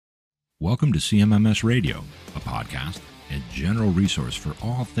Welcome to CMMS Radio, a podcast and general resource for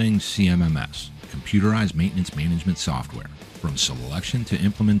all things CMMS, computerized maintenance management software, from selection to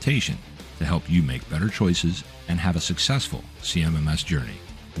implementation to help you make better choices and have a successful CMMS journey.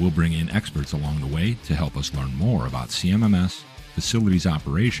 We'll bring in experts along the way to help us learn more about CMMS, facilities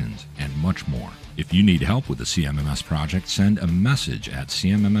operations, and much more. If you need help with the CMMS project, send a message at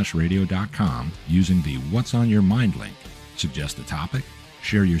cmmsradio.com using the What's on Your Mind link. Suggest a topic,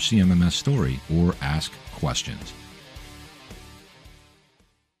 share your CMMS story, or ask questions.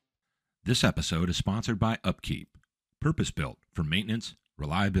 This episode is sponsored by Upkeep, purpose-built for maintenance,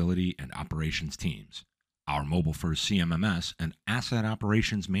 reliability, and operations teams. Our mobile-first CMMS and asset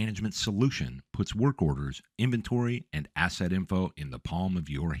operations management solution puts work orders, inventory, and asset info in the palm of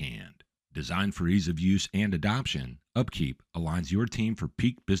your hand. Designed for ease of use and adoption, Upkeep aligns your team for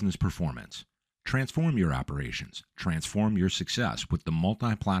peak business performance. Transform your operations. Transform your success with the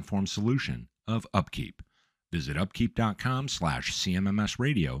multi-platform solution of Upkeep. Visit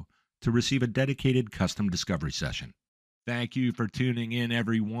upkeep.com/CMMSradio to receive a dedicated custom discovery session. Thank you for tuning in,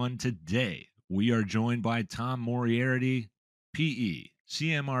 everyone. Today, we are joined by Tom Moriarty, PE,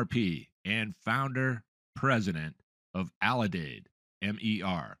 CMRP, and founder, president of Alidade,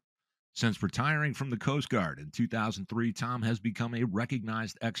 MER. Since retiring from the Coast Guard in 2003, Tom has become a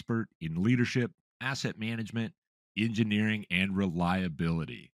recognized expert in leadership, asset management, engineering, and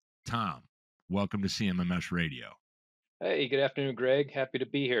reliability. Tom, welcome to CMMS Radio. Hey, good afternoon, Greg. Happy to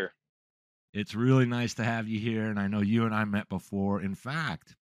be here. It's really nice to have you here, and I know you and I met before. In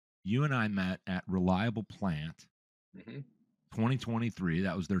fact, you and I met at Reliable Plant 2023.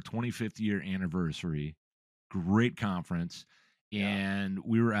 That was their 25th year anniversary. Great conference. And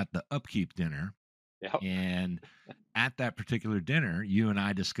we were at the Upkeep dinner. Yep. And at that particular dinner, you and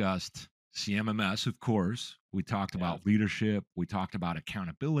I discussed CMMS, of course. We talked about leadership. We talked about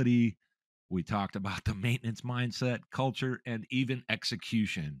accountability. We talked about the maintenance mindset, culture, and even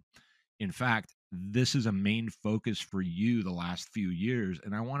execution. In fact, this is a main focus for you the last few years.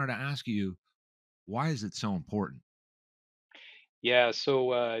 And I wanted to ask you, why is it so important? Yeah,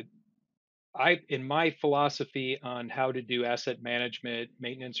 so in my philosophy on how to do asset management,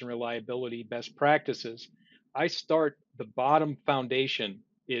 maintenance, and reliability best practices, I start the bottom foundation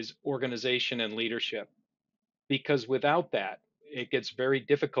is organization and leadership. Because without that, it gets very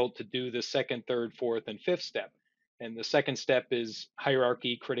difficult to do the second, third, fourth, and fifth step. And the second step is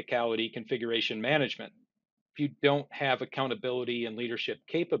hierarchy, criticality, configuration management. If you don't have accountability and leadership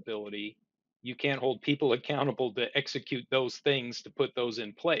capability, you can't hold people accountable to execute those things to put those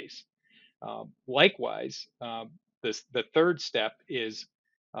in place. Likewise, the third step is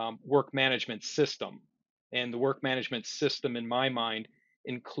work management system. And the work management system, in my mind,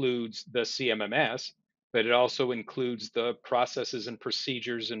 includes the CMMS, but it also includes the processes and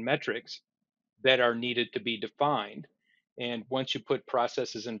procedures and metrics that are needed to be defined. And once you put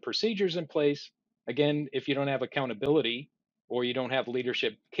processes and procedures in place, again, if you don't have accountability or you don't have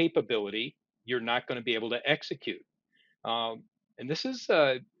leadership capability, you're not going to be able to execute. And this is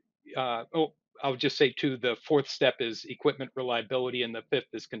I'll just say too, the fourth step is equipment reliability, and the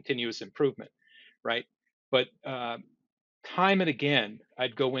fifth is continuous improvement, right? But time and again,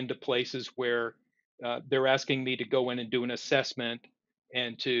 I'd go into places where they're asking me to go in and do an assessment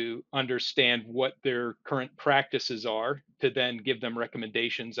and to understand what their current practices are, to then give them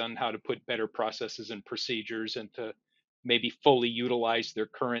recommendations on how to put better processes and procedures and to maybe fully utilize their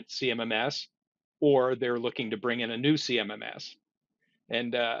current CMMS, or they're looking to bring in a new CMMS.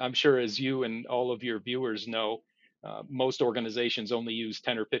 And I'm sure, as you and all of your viewers know, most organizations only use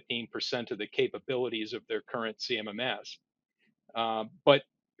 10 or 15% of the capabilities of their current CMMS. But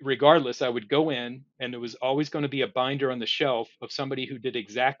regardless, I would go in, and there was always going to be a binder on the shelf of somebody who did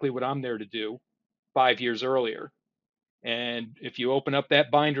exactly what I'm there to do 5 years earlier. And if you open up that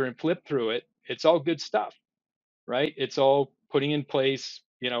binder and flip through it, it's all good stuff, right? It's all putting in place,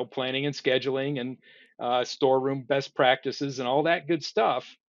 planning and scheduling and storeroom best practices and all that good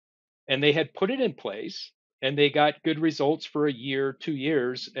stuff. And they had put it in place and they got good results for a year, 2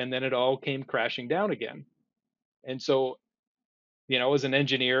 years, and then it all came crashing down again. And so, as an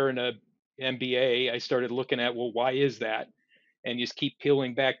engineer and a MBA, I started looking at, well, why is that? And you just keep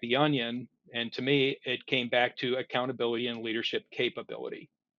peeling back the onion. And to me, it came back to accountability and leadership capability.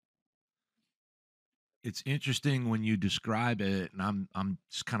 It's interesting when you describe it, and I'm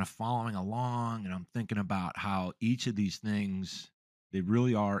just kind of following along, and I'm thinking about how each of these things, they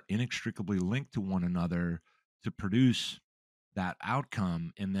really are inextricably linked to one another to produce that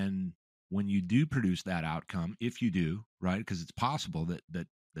outcome. And then when you do produce that outcome, if you do, right, because it's possible that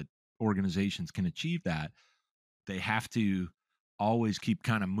organizations can achieve that, they have to always keep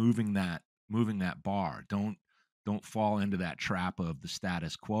kind of moving that bar. Don't fall into that trap of the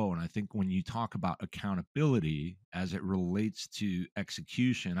status quo. And I think when you talk about accountability as it relates to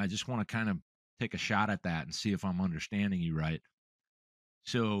execution, I just want to kind of take a shot at that and see if I'm understanding you right.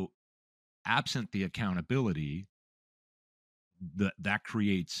 So, absent the accountability, that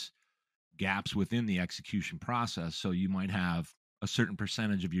creates gaps within the execution process. So you might have a certain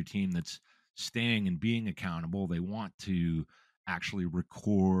percentage of your team that's staying and being accountable. They want to actually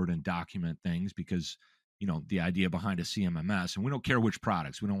record and document things because, the idea behind a CMMS, and we don't care which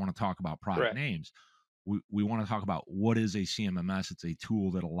products, we don't want to talk about product Correct. names. We want to talk about what is a CMMS. It's a tool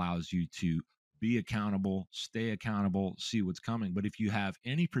that allows you to be accountable, stay accountable, see what's coming. But if you have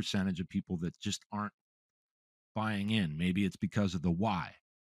any percentage of people that just aren't buying in, maybe it's because of the why.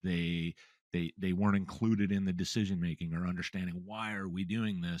 They weren't included in the decision making or understanding why are we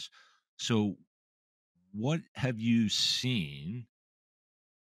doing this. So what have you seen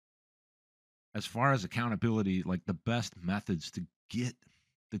as far as accountability, like the best methods to get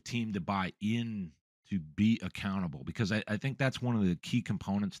the team to buy in to be accountable? Because I think that's one of the key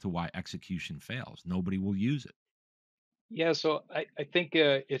components to why execution fails. Nobody will use it. Yeah, so I think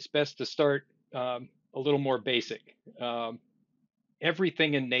it's best to start a little more basic. Um,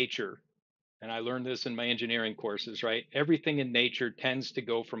 Everything in nature, and I learned this in my engineering courses, right? Everything in nature tends to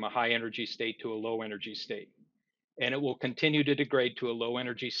go from a high energy state to a low energy state, and it will continue to degrade to a low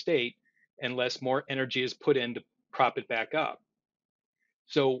energy state unless more energy is put in to prop it back up.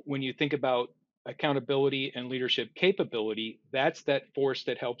 So when you think about accountability and leadership capability, that's that force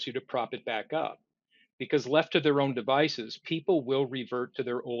that helps you to prop it back up. Because left to their own devices, people will revert to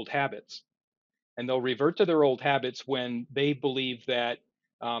their old habits. And they'll revert to their old habits when they believe that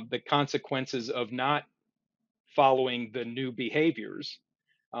the consequences of not following the new behaviors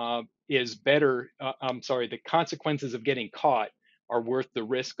is better. I'm sorry, the consequences of getting caught are worth the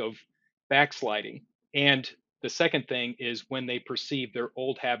risk of backsliding. And the second thing is when they perceive their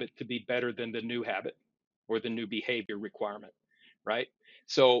old habit to be better than the new habit or the new behavior requirement, right?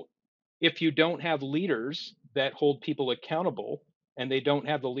 So if you don't have leaders that hold people accountable and they don't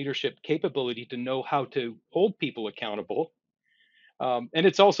have the leadership capability to know how to hold people accountable, and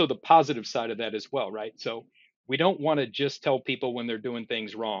it's also the positive side of that as well, right? So we don't want to just tell people when they're doing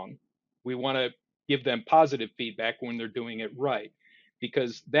things wrong. We want to give them positive feedback when they're doing it right.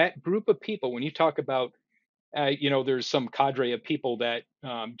 Because that group of people, when you talk about, there's some cadre of people that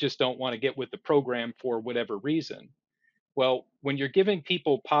just don't want to get with the program for whatever reason. Well, when you're giving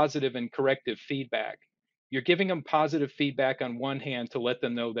people positive and corrective feedback, you're giving them positive feedback on one hand to let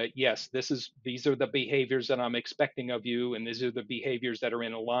them know that yes, these are the behaviors that I'm expecting of you, and these are the behaviors that are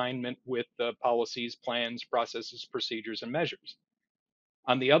in alignment with the policies, plans, processes, procedures, and measures.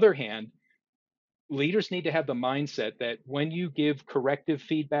 On the other hand, leaders need to have the mindset that when you give corrective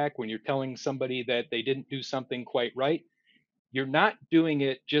feedback, when you're telling somebody that they didn't do something quite right, you're not doing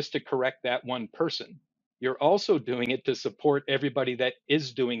it just to correct that one person. You're also doing it to support everybody that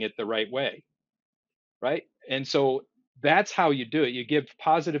is doing it the right way, right? And so that's how you do it. You give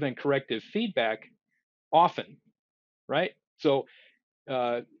positive and corrective feedback often, right? So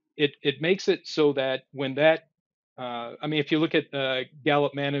it makes it so that when that I mean, if you look at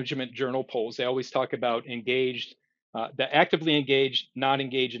Gallup Management Journal polls, they always talk about engaged, the actively engaged, not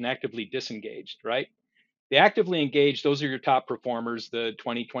engaged, and actively disengaged, right? The actively engaged, those are your top performers, the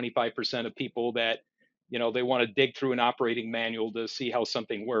 20, 25% of people that, they want to dig through an operating manual to see how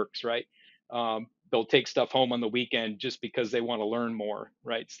something works, right? They'll take stuff home on the weekend just because they want to learn more,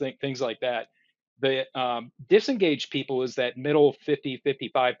 right? Things like that. The disengaged people is that middle 50,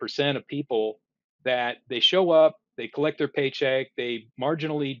 55% of people that they show up, they collect their paycheck, they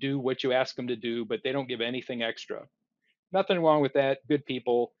marginally do what you ask them to do, but they don't give anything extra. Nothing wrong with that. Good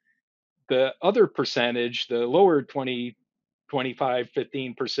people. The other percentage, the lower 20, 25,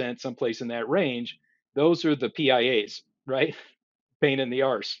 15%, someplace in that range, those are the PIAs, right? Pain in the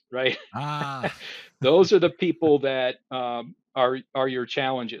arse, right? Ah, Those are the people that are your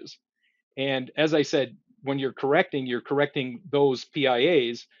challenges. And as I said, when you're correcting those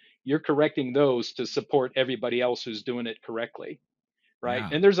PIAs, you're correcting those to support everybody else who's doing it correctly, right? yeah.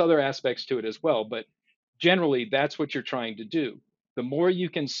 And there's other aspects to it as well, but generally that's what you're trying to do. The more you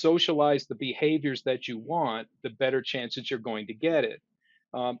can socialize the behaviors that you want, the better chances you're going to get it.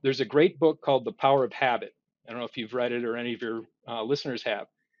 There's a great book called The Power of Habit. I don't know if you've read it or any of your listeners have.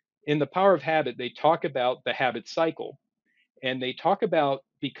 In The Power of Habit, they talk about the habit cycle, and they talk about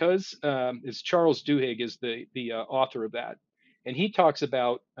because it's Charles Duhigg is the author of that, and he talks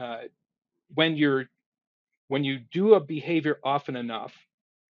about when you're when you do a behavior often enough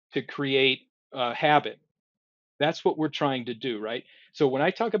to create a habit, That's what we're trying to do, right? So when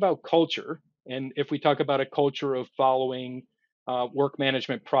I talk about culture, and if we talk about a culture of following work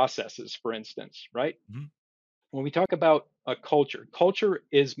management processes, for instance, right? Mhm. When we talk about a culture, culture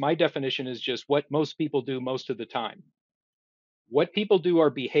is, my definition is just what most people do most of the time. What people do are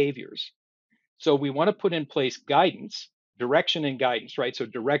behaviors. So we want to put in place guidance, direction and guidance, right? So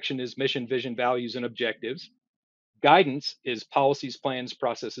direction is mission, vision, values, and objectives. Guidance is policies, plans,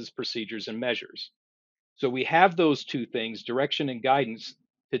 processes, procedures, and measures. So we have those two things, direction and guidance,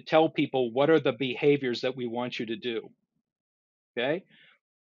 to tell people what are the behaviors that we want you to do. Okay.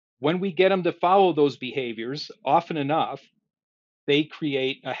 When we get them to follow those behaviors often enough, they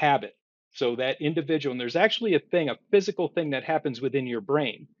create a habit. So that individual, and there's actually a physical thing that happens within your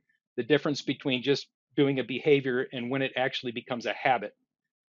brain, the difference between just doing a behavior and when it actually becomes a habit.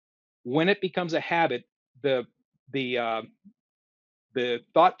 When it becomes a habit, the the uh, the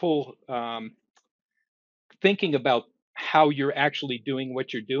thoughtful thinking about how you're actually doing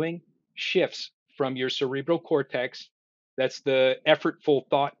what you're doing shifts from your cerebral cortex. That's the effortful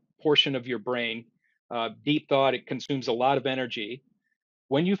thought portion of your brain. Deep thought, it consumes a lot of energy.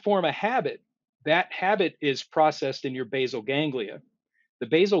 When you form a habit, that habit is processed in your basal ganglia. The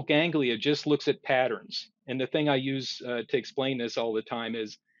basal ganglia just looks at patterns. And the thing I use to explain this all the time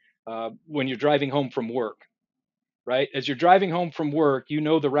is when you're driving home from work, right? As you're driving home from work, you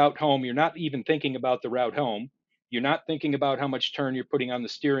know the route home. You're not even thinking about the route home. You're not thinking about how much turn you're putting on the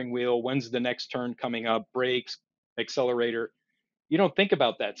steering wheel, when's the next turn coming up, brakes, accelerator. You don't think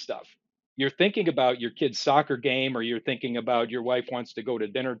about that stuff. You're thinking about your kid's soccer game, or you're thinking about your wife wants to go to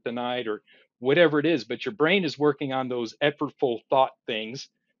dinner tonight, or whatever it is. But your brain is working on those effortful thought things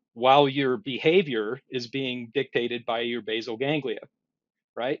while your behavior is being dictated by your basal ganglia,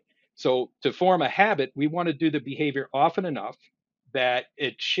 right? So to form a habit, we want to do the behavior often enough that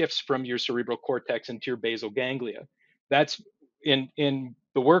it shifts from your cerebral cortex into your basal ganglia. That's in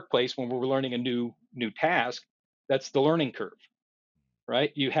the workplace when we're learning a new task. That's the learning curve,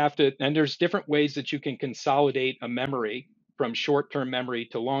 right? You have to, and there's different ways that you can consolidate a memory from short-term memory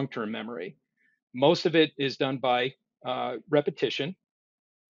to long-term memory. Most of it is done by repetition.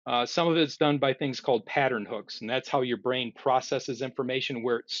 Some of it's done by things called pattern hooks, and that's how your brain processes information,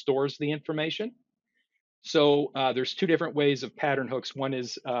 where it stores the information. So there's two different ways of pattern hooks. One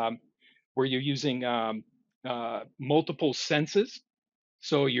is where you're using multiple senses.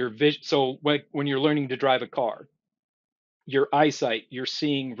 So when you're learning to drive a car, your eyesight, you're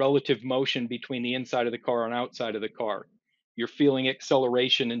seeing relative motion between the inside of the car and outside of the car. You're feeling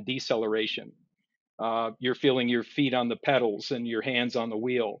acceleration and deceleration. You're feeling your feet on the pedals and your hands on the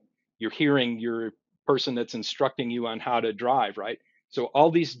wheel. You're hearing your person that's instructing you on how to drive, right? So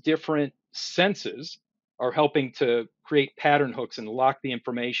all these different senses are helping to create pattern hooks and lock the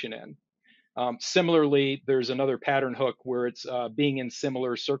information in. Similarly, there's another pattern hook where it's being in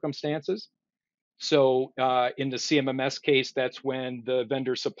similar circumstances. So in the CMMS case, that's when the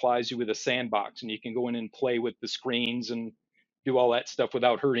vendor supplies you with a sandbox and you can go in and play with the screens and do all that stuff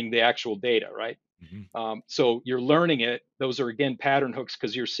without hurting the actual data, right? Mhm. So you're learning it. Those are again pattern hooks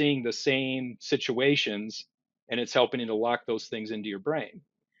because you're seeing the same situations and it's helping you to lock those things into your brain.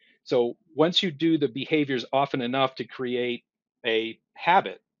 So once you do the behaviors often enough to create a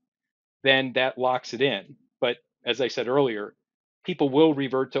habit, then that locks it in. But as I said earlier, people will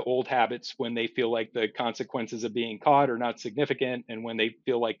revert to old habits when they feel like the consequences of being caught are not significant and when they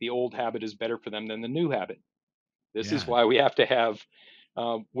feel like the old habit is better for them than the new habit. This is Yeah. why we have to have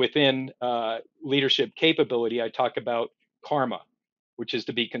within leadership capability, I talk about karma, which is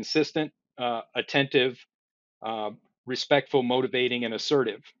to be consistent, attentive, uh, respectful, motivating, and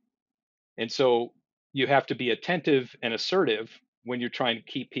assertive. And so you have to be attentive and assertive when you're trying to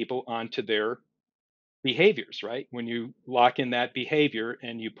keep people onto their behaviors, right? When you lock in that behavior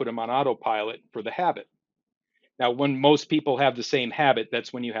and you put them on autopilot for the habit. Now, when most people have the same habit,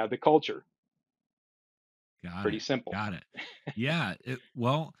 that's when you have the culture. Got Pretty it. simple. Got it. Yeah.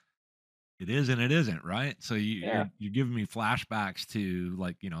 Well, it is and it isn't, right? So Yeah. you're giving me flashbacks to,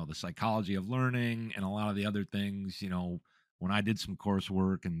 like, the psychology of learning and a lot of the other things, when I did some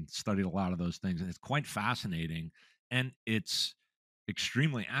coursework and studied a lot of those things, and it's quite fascinating, and it's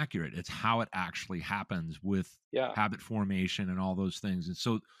extremely accurate. It's how it actually happens with Yeah. habit formation and all those things. And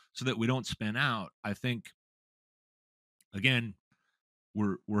so that we don't spin out, I think, again,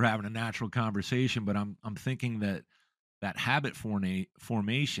 we're having a natural conversation, but I'm thinking that habit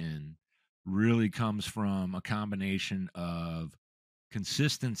formation really comes from a combination of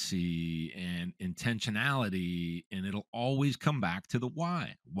consistency and intentionality, and it'll always come back to the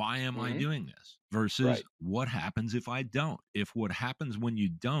why am I Hmm. doing this versus Right. what happens if I don't. If what happens when you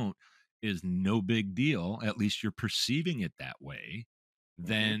don't is no big deal, at least you're perceiving it that way, Hmm.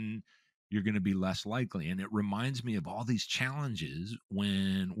 then you're going to be less likely. And it reminds me of all these challenges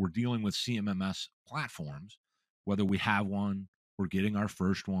when we're dealing with CMMS platforms, whether we have one, we're getting our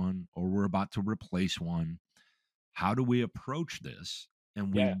first one, or we're about to replace one. How do we approach this?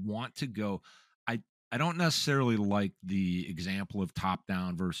 And we Yeah. want to go. I I don't necessarily like the example of top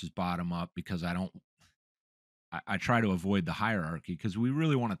down versus bottom up, because I try to avoid the hierarchy, because we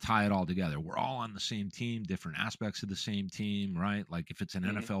really want to tie it all together. We're all on the same team, different aspects of the same team, right? Like if it's an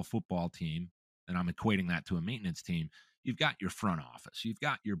Hmm. NFL football team, and I'm equating that to a maintenance team, you've got your front office, you've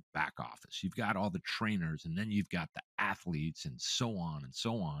got your back office, you've got all the trainers, and then you've got the athletes, and so on and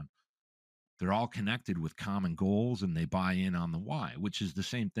so on. They're all connected with common goals, and they buy in on the why, which is the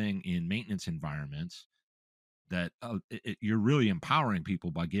same thing in maintenance environments. That you're really empowering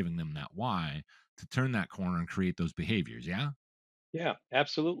people by giving them that why to turn that corner and create those behaviors. Yeah. Yeah,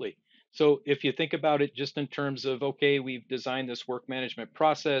 absolutely. So if you think about it just in terms of, okay, we've designed this work management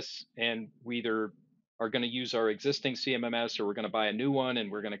process and we either are going to use our existing CMMS or we're going to buy a new one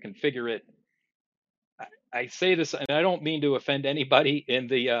and we're going to configure it. I, I say this, and I don't mean to offend anybody in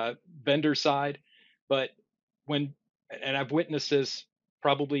the vendor side, but when, and I've witnessed this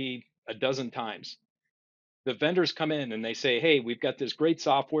probably a dozen times, the vendors come in and they say, hey, we've got this great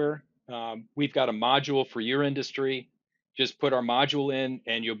software. We've got a module for your industry. Just put our module in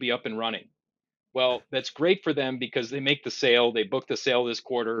and you'll be up and running. Well, that's great for them because they make the sale, they book the sale this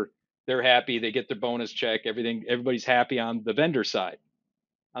quarter, they're happy, they get their bonus check, everything, everybody's happy on the vendor side.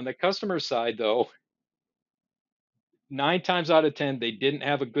 On the customer side, though, 9 times out of 10, they didn't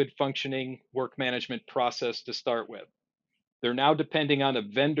have a good functioning work management process to start with. They're now depending on a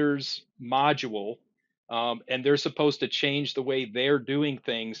vendor's module, and they're supposed to change the way they're doing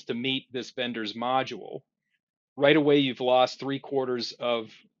things to meet this vendor's module. Right away, you've lost 3/4 of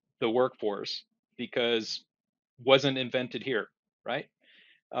the workforce because wasn't invented here, right?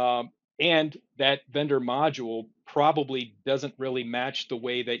 And that vendor module probably doesn't really match the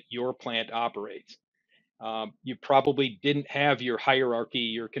way that your plant operates. You probably didn't have your hierarchy,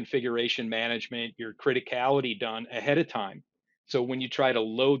 your configuration management, your criticality done ahead of time. So when you try to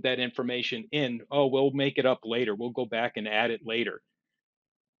load that information in, oh, we'll make it up later. We'll go back and add it later.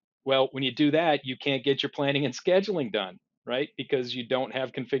 Well, when you do that, you can't get your planning and scheduling done, right? Because you don't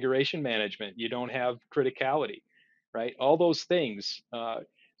have configuration management, you don't have criticality, right? All those things.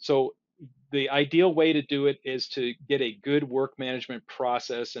 So the ideal way to do it is to get a good work management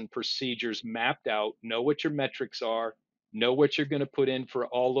process and procedures mapped out, know what your metrics are, know what you're going to put in for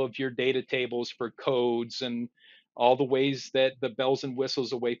all of your data tables for codes and all the ways that the bells and whistles,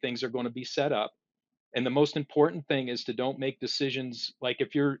 the way things are going to be set up. And the most important thing is to don't make decisions like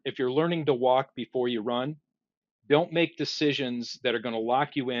if you're learning to walk before you run, don't make decisions that are going to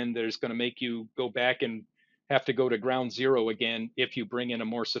lock you in, that is going to make you go back and have to go to ground zero again if you bring in a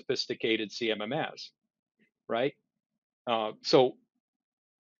more sophisticated CMMS, right? So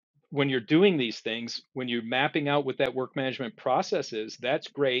when you're doing these things, when you're mapping out what that work management process is, that's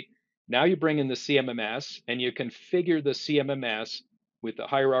great. Now you bring in the CMMS and you configure the CMMS with the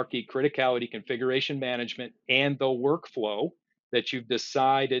hierarchy, criticality, configuration management, and the workflow that you've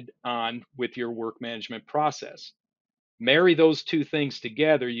decided on with your work management process. Marry those two things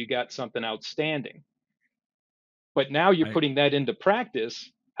together, you got something outstanding. But now you're I putting that into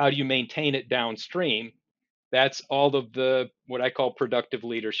practice. How do you maintain it downstream? That's all of the what I call productive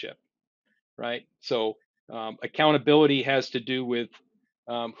leadership, right? So accountability has to do with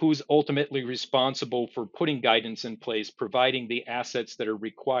who's ultimately responsible for putting guidance in place, providing the assets that are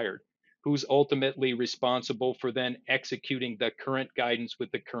required, who's ultimately responsible for then executing the current guidance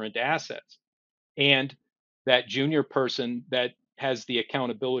with the current assets. And that junior person that has the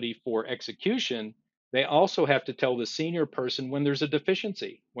accountability for execution, they also have to tell the senior person when there's a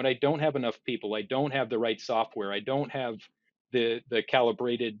deficiency, when I don't have enough people, I don't have the right software, I don't have the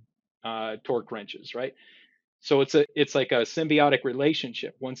calibrated torque wrenches, right? So it's like a symbiotic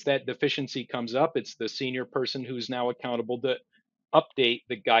relationship. Once that deficiency comes up, it's the senior person who's now accountable to update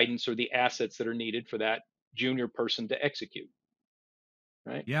the guidance or the assets that are needed for that junior person to execute,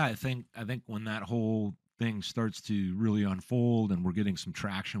 right? Yeah, I think when that whole thing starts to really unfold, and we're getting some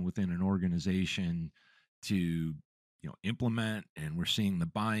traction within an organization to, implement, and we're seeing the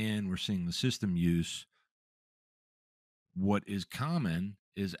buy-in, we're seeing the system use, what is common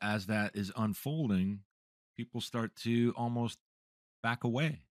is, as that is unfolding, people start to almost back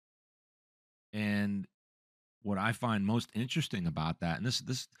away. And what I find most interesting about that, and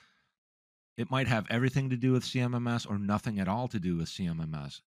this it might have everything to do with CMMS or nothing at all to do with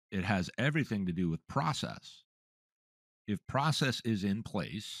CMMS. It has everything to do with process. If process is in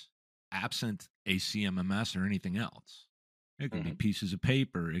place, absent a CMMS or anything else. It could be Hmm. pieces of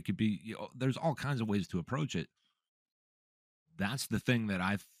paper. It could be, there's all kinds of ways to approach it. That's the thing that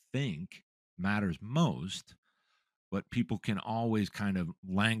I think matters most. But people can always kind of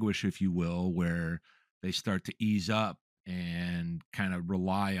languish, if you will, where they start to ease up and kind of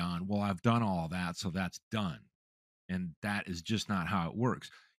rely on, well, I've done all that, so that's done. And that is just not how it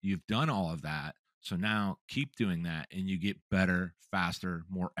works. You've done all of that. So now keep doing that and you get better, faster,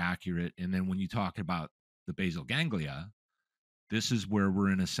 more accurate. And then when you talk about the basal ganglia, this is where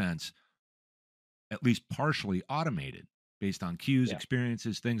we're, in a sense, at least partially automated based on cues, Yeah.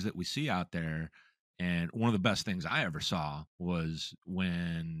 experiences, things that we see out there. And one of the best things I ever saw was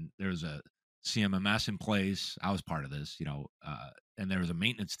when there was a CMMS in place. I was part of this, and there was a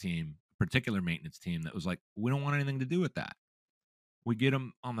maintenance team, particular maintenance team that was like, we don't want anything to do with that. We get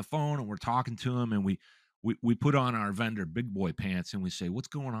them on the phone and we're talking to them, and we put on our vendor big boy pants and we say, what's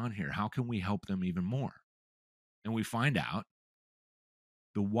going on here? How can we help them even more? And we find out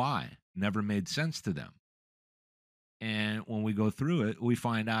the why never made sense to them. And when we go through it, we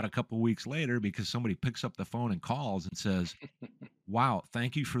find out a couple of weeks later because somebody picks up the phone and calls and says, wow,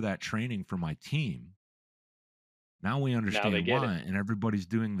 thank you for that training for my team. Now we Now they understand get it. why. And everybody's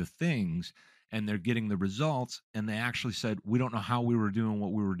doing the things and they're getting the results. And they actually said, we don't know how we were doing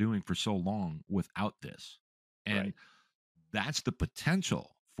what we were doing for so long without this. And Right. that's the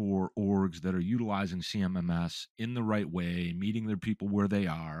potential for orgs that are utilizing CMMS in the right way, meeting their people where they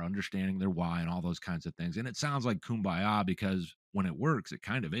are, understanding their why, and all those kinds of things. And it sounds like kumbaya because when it works, it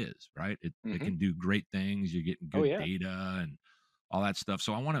kind of is, right? It Hmm. can do great things. You're getting Oh good yeah. data and all that stuff.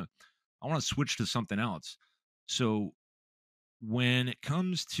 So I want to switch to something else. So when it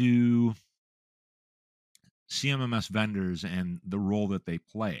comes to CMMS vendors and the role that they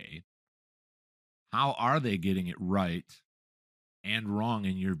play, how are they getting it right and wrong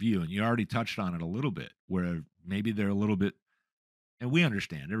in your view? And you already touched on it a little bit, where maybe they're a little bit, and we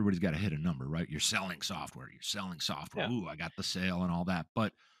understand everybody's got to hit a number, right? You're selling software. Yeah. Ooh, I got the sale and all that.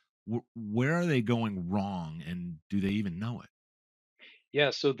 But where are they going wrong, and do they even know it? Yeah.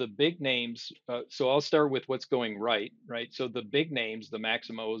 So the big names. So I'll start with what's going right. Right. So the big names, the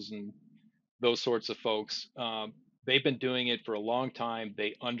Maximos and those sorts of folks, they've been doing it for a long time.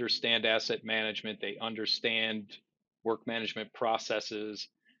 They understand asset management. They understand work management processes.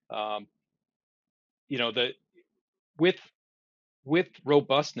 Um, the with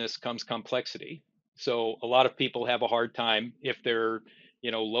robustness comes complexity. So a lot of people have a hard time if they're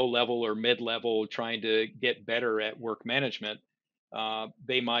low level or mid level trying to get better at work management.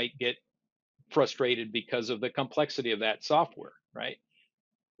 They might get frustrated because of the complexity of that software, right?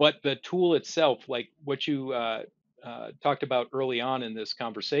 But the tool itself, like what you talked about early on in this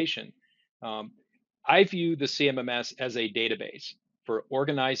conversation, um, I view the CMMS as a database for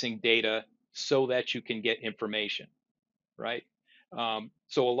organizing data so that you can get information, right?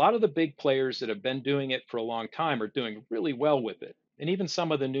 So a lot of the big players that have been doing it for a long time are doing really well with it, and even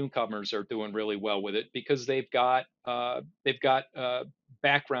some of the newcomers are doing really well with it because they've got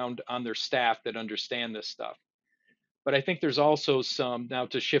background on their staff that understand this stuff. But I think there's also some, now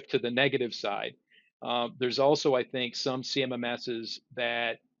to shift to the negative side. There's also, I think, some CMMSs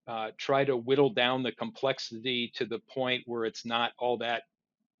that try to whittle down the complexity to the point where it's not all that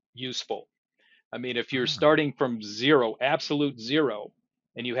useful. I mean, if you're Ah, starting from zero, absolute zero,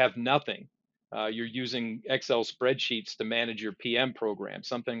 and you have nothing, you're using Excel spreadsheets to manage your PM program,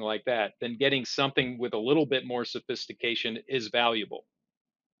 something like that, then getting something with a little bit more sophistication is valuable.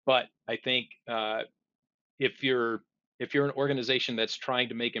 But I think if you're an organization that's trying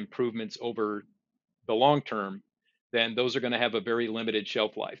to make improvements over the long term, then those are going to have a very limited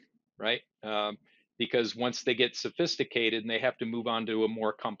shelf life, right? Because once they get sophisticated and they have to move on to a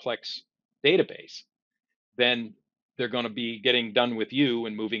more complex database, then they're going to be getting done with you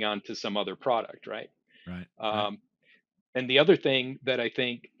and moving on to some other product, right? right, right. Um, and the other thing that I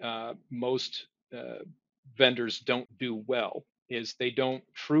think most vendors don't do well is they don't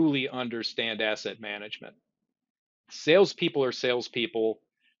truly understand asset management. Salespeople are salespeople.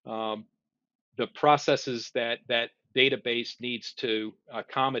 Um, the processes that database needs to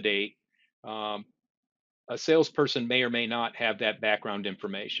accommodate, um, a salesperson may or may not have that background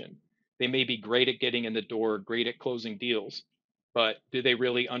information. They may be great at getting in the door, great at closing deals, but do they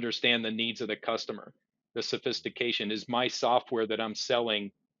really understand the needs of the customer? The sophistication, is my software that I'm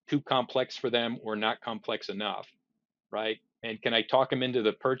selling too complex for them or not complex enough, right? And can I talk them into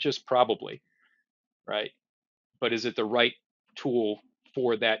the purchase? Probably, right? But is it the right tool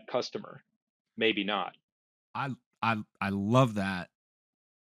for that customer? Maybe not. I I love that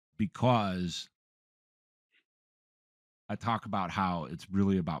because I talk about how it's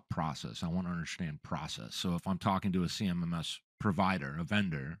really about process. I want to understand process. So if I'm talking to a CMMS provider, a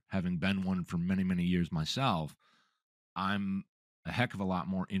vendor, having been one for many, many years myself, I'm a heck of a lot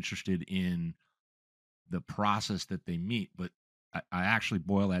more interested in the process that they meet. But I actually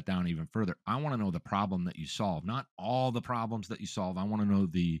boil that down even further. I want to know the problem that you solve, not all the problems that you solve. I want to know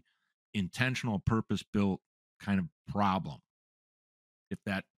the intentional, purpose built kind of problem, if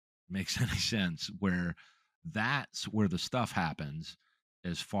that makes any sense, where that's where the stuff happens.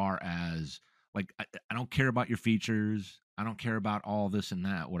 As far as, like, I don't care about your features, I don't care about all this and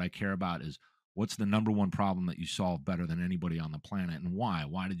that. What I care about is, what's the number one problem that you solve better than anybody on the planet, and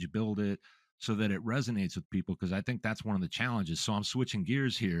why did you build it, so that it resonates with people. Because I think that's one of the challenges. So I'm switching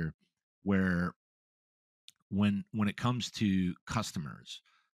gears here, where when it comes to customers,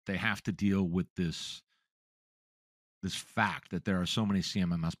 they have to deal with this fact that there are so many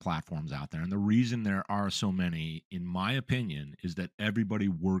CMMS platforms out there. And the reason there are so many, in my opinion, is that everybody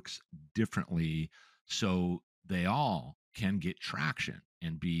works differently. So they all can get traction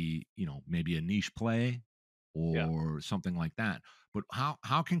and be, maybe a niche play Yeah. or something like that. But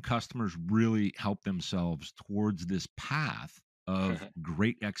how can customers really help themselves towards this path of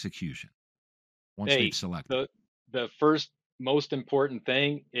great execution once they've Hey, selected? the first most important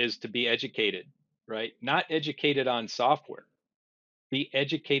thing is to be educated, right? Not educated on software. Be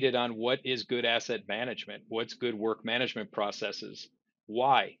educated on what is good asset management, what's good work management processes.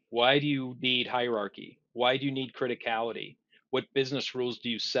 Why do you need hierarchy? Why do you need criticality? What business rules do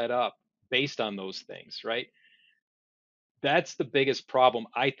you set up based on those things, right? That's the biggest problem,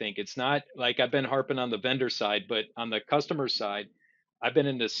 I think. It's not like I've been harping on the vendor side, but on the customer side, I've been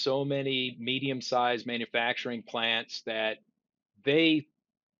into so many medium-sized manufacturing plants that they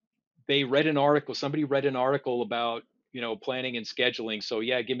they read an article, somebody read an article about, planning and scheduling. So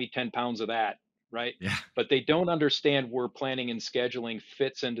yeah, give me 10 pounds of that, right? Yeah. But they don't understand where planning and scheduling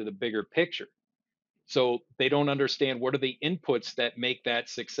fits into the bigger picture. So they don't understand what are the inputs that make that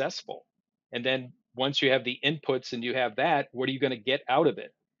successful. And then once you have the inputs and you have that, what are you going to get out of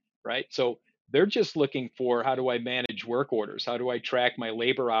it? Right. So they're just looking for, how do I manage work orders? How do I track my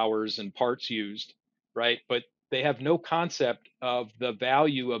labor hours and parts used? Right. But they have no concept of the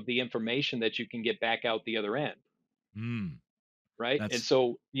value of the information that you can get back out the other end. Mm, Right. And that's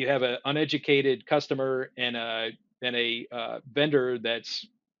so you have an uneducated customer and a vendor that's,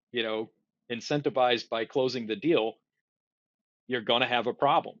 you know, incentivized by closing the deal. You're going to have a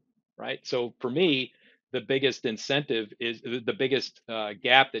problem, right? So for me, the biggest incentive is the biggest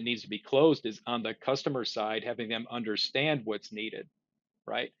gap that needs to be closed is on the customer side, having them understand what's needed,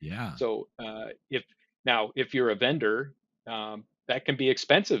 right? yeah. So if you're a vendor, that can be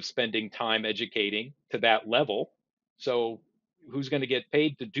expensive, spending time educating to that level. So who's going to get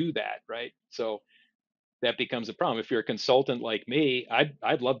paid to do that, right? So that becomes a problem. If you're a consultant like me,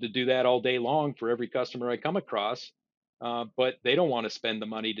 I'd love to do that all day long for every customer I come across, but they don't want to spend the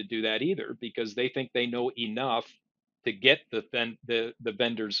money to do that either because they think they know enough to get the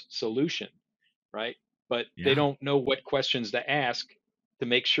vendor's solution, right? But they Yeah. don't know what questions to ask to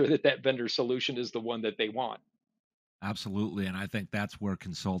make sure that that vendor solution is the one that they want. Absolutely. And I think that's where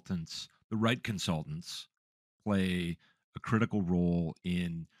consultants, the right consultants, play a critical role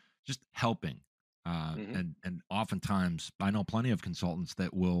in just helping. Hmm. And oftentimes, I know plenty of consultants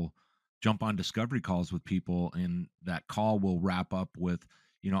that will jump on discovery calls with people, and that call will wrap up with,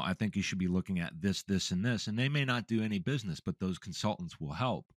 I think you should be looking at this, this, and this. And they may not do any business, but those consultants will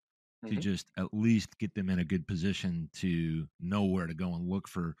help to Hmm. just at least get them in a good position to know where to go and look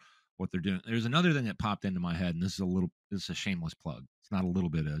for what they're doing. There's another thing that popped into my head, and this is a shameless plug. It's not a little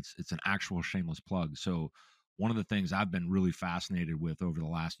bit, it's an actual shameless plug. So one of the things I've been really fascinated with over the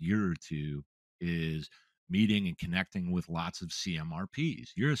last year or two is meeting and connecting with lots of CMRPs.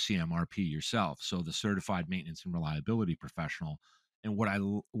 You're a CMRP yourself, so the certified maintenance and reliability professional. And what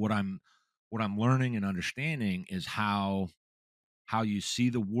I'm learning and understanding is how you see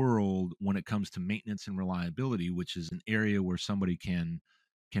the world when it comes to maintenance and reliability, which is an area where somebody can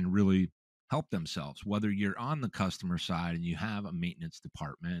really help themselves, whether you're on the customer side and you have a maintenance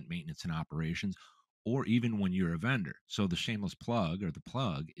department, maintenance and operations, or even when you're a vendor. So the shameless plug, or the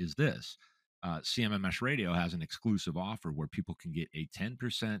plug, is this. CMMS Radio has an exclusive offer where people can get a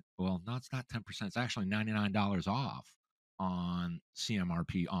 10%, well, no, it's not 10%, it's actually $99 off on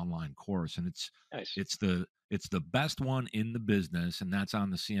CMRP online course. And Nice. it's the best one in the business, and that's on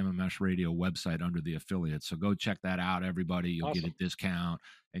the CMMS Radio website under the affiliate. So go check that out, everybody. You'll get a Awesome. discount,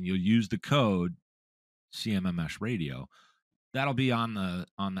 and you'll use the code CMMS Radio. That'll be on the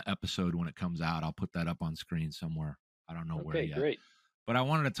episode when it comes out. I'll put that up on screen somewhere. I don't know where Okay, yet, great. but I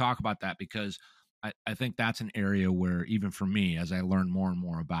wanted to talk about that because I think that's an area where even for me, as I learn more and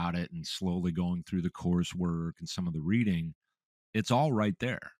more about it and slowly going through the coursework and some of the reading, it's all right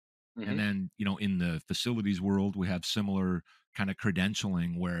there. And Hmm. then, in the facilities world, we have similar kind of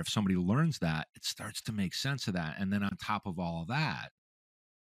credentialing where if somebody learns that, it starts to make sense of that. And then on top of all of that,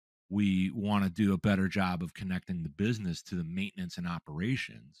 we want to do a better job of connecting the business to the maintenance and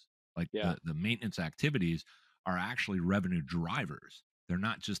operations. Like Yeah. the maintenance activities are actually revenue drivers. They're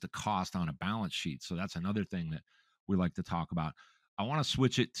not just a cost on a balance sheet. So that's another thing that we like to talk about. I want to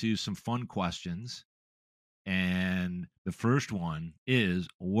switch it to some fun questions. And the first one is,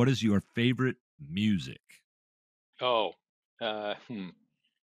 what is your favorite music? Oh,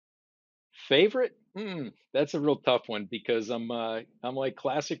 favorite? That's a real tough one because I'm like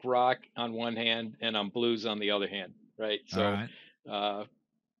classic rock on one hand and I'm blues on the other hand, right? All So, right. uh,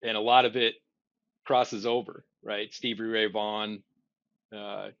 and a lot of it crosses over, right? Stevie Ray Vaughan,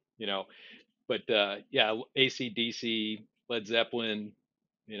 uh, you know, but yeah, AC/DC, Led Zeppelin,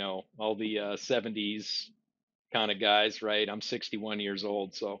 all the 70s kind of guys, right? I'm 61 years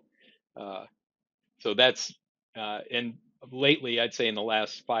old, uh, so that's and lately, I'd say in the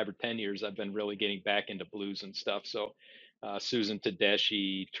last 5 or 10 years, I've been really getting back into blues and stuff. So Susan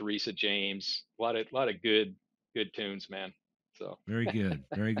Tedeschi, Teresa James, a lot of good tunes, man. So Very good.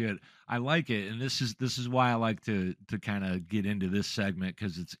 Very good. I like it. And this is why I like to kind of get into this segment,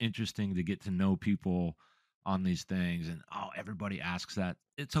 because it's interesting to get to know people on these things. And everybody asks that.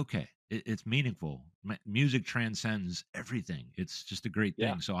 It's okay. It's meaningful. Music transcends everything. It's just a great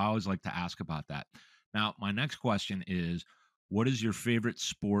yeah. thing. So I always like to ask about that. Now, my next question is, what is your favorite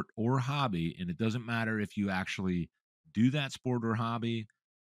sport or hobby? And it doesn't matter if you actually do that sport or hobby.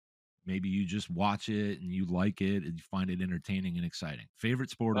 Maybe you just watch it and you like it and you find it entertaining and exciting. Favorite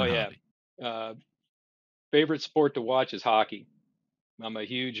sport Oh or yeah. hobby? Uh, Favorite sport to watch is hockey. I'm a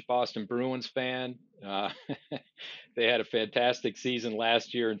huge Boston Bruins fan. They had a fantastic season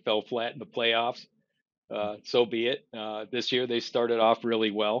last year and fell flat in the playoffs. So be it. This year they started off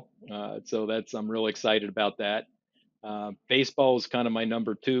really well, so that's I'm real excited about that. Baseball is kind of my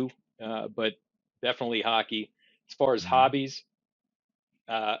number two, but definitely hockey. As far as Mhm. hobbies,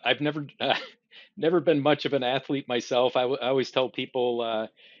 I've never never been much of an athlete myself. I always tell people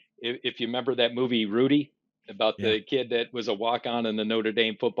if you remember that movie Rudy about Yeah. the kid that was a walk on in the Notre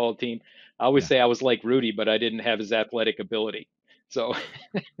Dame football team. I always Yeah. say I was like Rudy, but I didn't have his athletic ability. So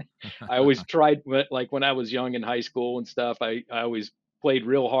I always tried, like when I was young in high school and stuff, I always played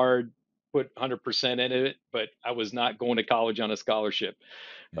real hard, put 100% into it, but I was not going to college on a scholarship.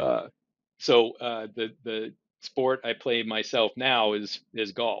 Yeah. Uh, the sport I play myself now is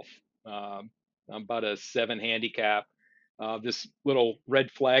golf. I'm about a 7 handicap. This little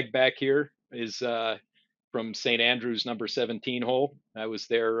red flag back here is from St. Andrews number 17 hole. I was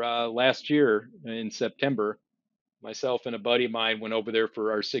there last year in September. Myself and a buddy of mine went over there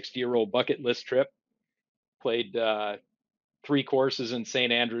for our 60-year-old bucket list trip. Played 3 courses in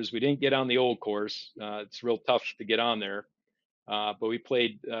St. Andrews. We didn't get on the old course. It's real tough to get on there. But we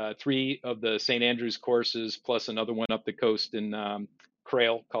played 3 of the St. Andrews courses plus another one up the coast in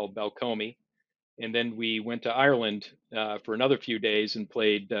Crail called Balcomie. And then we went to Ireland for another few days and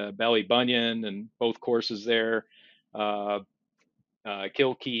played Ballybunion and both courses there, uh,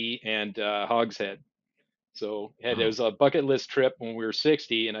 Kilkee and Hogshead. So it Oh. was a bucket list trip when we were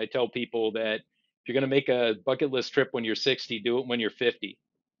 60. And I tell people that if you're going to make a bucket list trip when you're 60, do it when you're 50,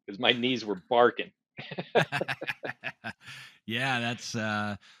 because my knees were barking. Yeah, that's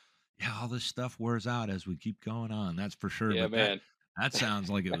yeah, all this stuff wears out as we keep going on. That's for sure. Yeah, But that man. that sounds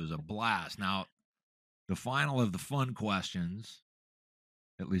like it was a blast. Now, the final of the fun questions,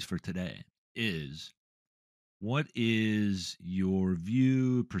 at least for today, is, what is your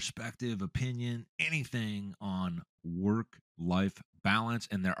view, perspective, opinion, anything on work life balance?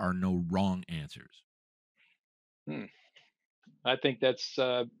 And there are no wrong answers. Hmm. I think that's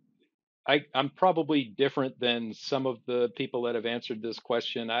I'm probably different than some of the people that have answered this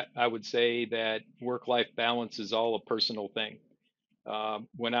question. I would say that work-life balance is all a personal thing.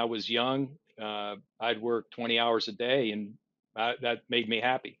 When I was young, I'd work 20 hours a day, and that made me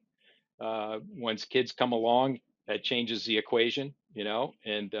happy. Once kids come along, that changes the equation,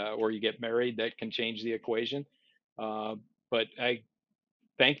 and or you get married, that can change the equation. Uh, but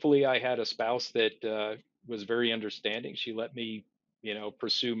thankfully, I had a spouse that was very understanding. She let me,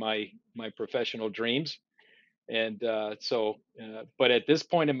 pursue my professional dreams. And but at this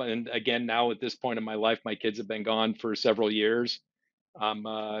point and again, now at this point in my life, my kids have been gone for several years. I'm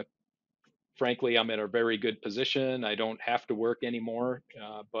frankly, I'm in a very good position. I don't have to work anymore,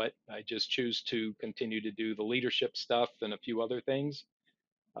 but I just choose to continue to do the leadership stuff and a few other things.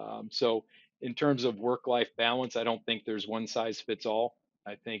 So in terms of work-life balance, I don't think there's one size fits all.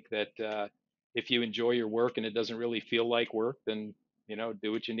 I think that if you enjoy your work and it doesn't really feel like work, then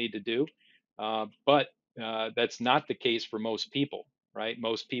do what you need to do. But that's not the case for most people, right?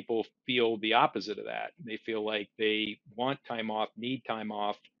 Most people feel the opposite of that. They feel like they want time off, need time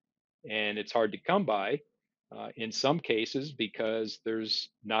off, and it's hard to come by in some cases because there's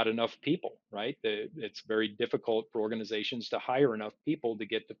not enough people, right? It's very difficult for organizations to hire enough people to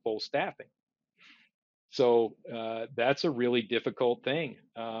get to full staffing. So that's a really difficult thing.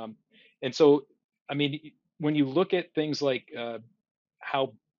 And so, I mean, when you look at things like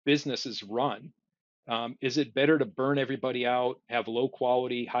how businesses run, is it better to burn everybody out, have low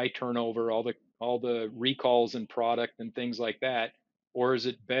quality, high turnover, all the recalls in product and things like that, or is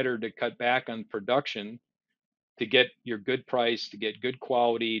it better to cut back on production to get your good price, to get good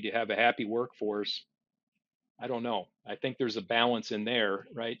quality, to have a happy workforce? I don't know. I think there's a balance in there,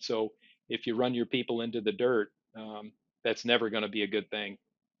 right? So if you run your people into the dirt, that's never going to be a good thing.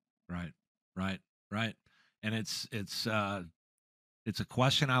 Right, right, right. And it's a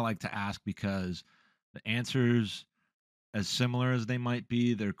question I like to ask because the answers, as similar as they might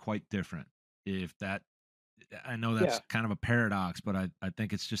be, they're quite different. If that, I know that's Yeah, kind of a paradox, but I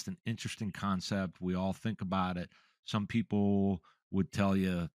think it's just an interesting concept. We all think about it. Some people would tell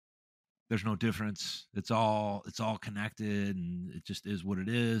you there's no difference. It's all connected and it just is what it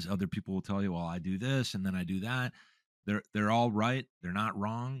is. Other people will tell you, well, I do this and then I do that. They're all right. They're not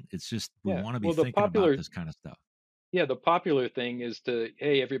wrong. It's just we yeah. want to be Well, the thinking about popular, this kind of stuff. yeah, the popular thing is to,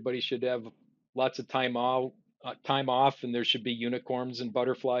 hey, everybody should have lots of time off, and there should be unicorns and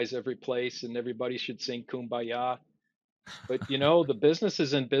butterflies every place, and everybody should sing "Kumbaya." But the business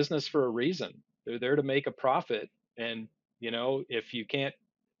is in business for a reason. They're there to make a profit, and if you can't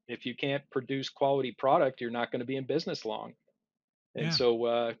produce quality product, you're not going to be in business long. And Yeah.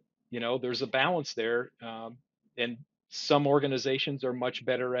 so there's a balance there, and some organizations are much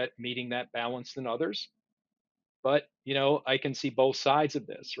better at meeting that balance than others. But I can see both sides of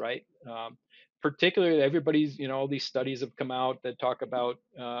this, right? Particularly, all these studies have come out that talk about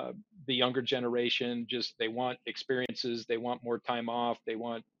the younger generation. Just they want experiences, they want more time off, they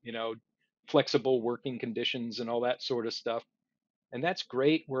want flexible working conditions and all that sort of stuff. And that's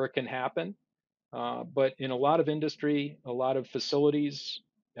great where it can happen. But in a lot of industry, a lot of facilities,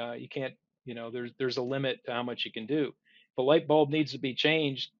 you can't. There's a limit to how much you can do. If a light bulb needs to be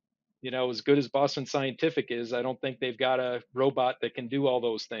changed, as good as Boston Scientific is, I don't think they've got a robot that can do all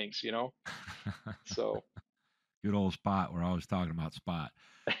those things. So Good old Spot. We're always talking about Spot.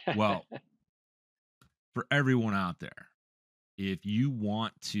 Well, for everyone out there, if you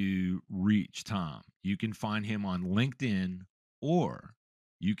want to reach Tom, you can find him on LinkedIn or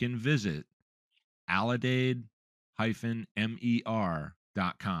you can visit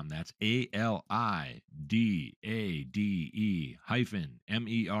alidade-mer.com. That's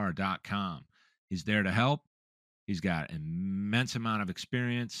ALIDADE-MER.com. He's there to help. He's got an immense amount of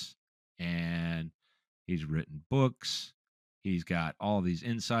experience and he's written books. He's got all these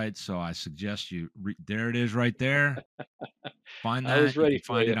insights. So I suggest there it is right there. Find I was that. You ready can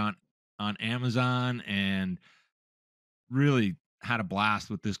for find you. it on Amazon, and really had a blast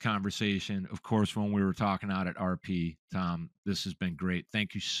with this conversation. Of course, when we were talking out at RP, Tom, this has been great.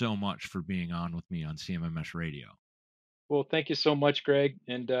 Thank you so much for being on with me on CMMS Radio. Well, thank you so much, Greg.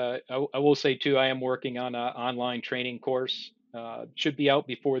 And I will say too, I am working on an online training course. Should be out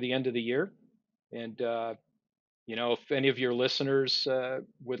before the end of the year. And if any of your listeners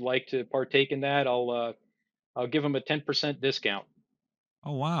would like to partake in that, I'll give them a 10% discount.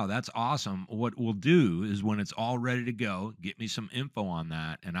 Oh, wow. That's awesome. What we'll do is when it's all ready to go, get me some info on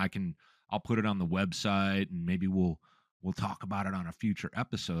that and I'll put it on the website and maybe we'll talk about it on a future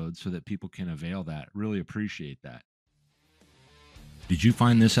episode so that people can avail that. Really appreciate that. Did you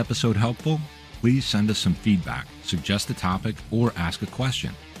find this episode helpful? Please send us some feedback, suggest a topic, or ask a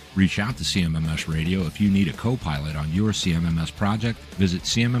question. Reach out to CMMS Radio if you need a co-pilot on your CMMS project. Visit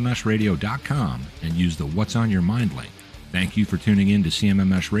CMMSradio.com and use the What's on Your Mind link. Thank you for tuning in to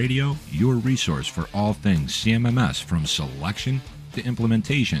CMMS Radio, your resource for all things CMMS, from selection to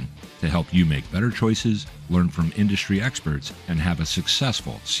implementation, to help you make better choices, learn from industry experts, and have a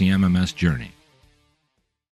successful CMMS journey.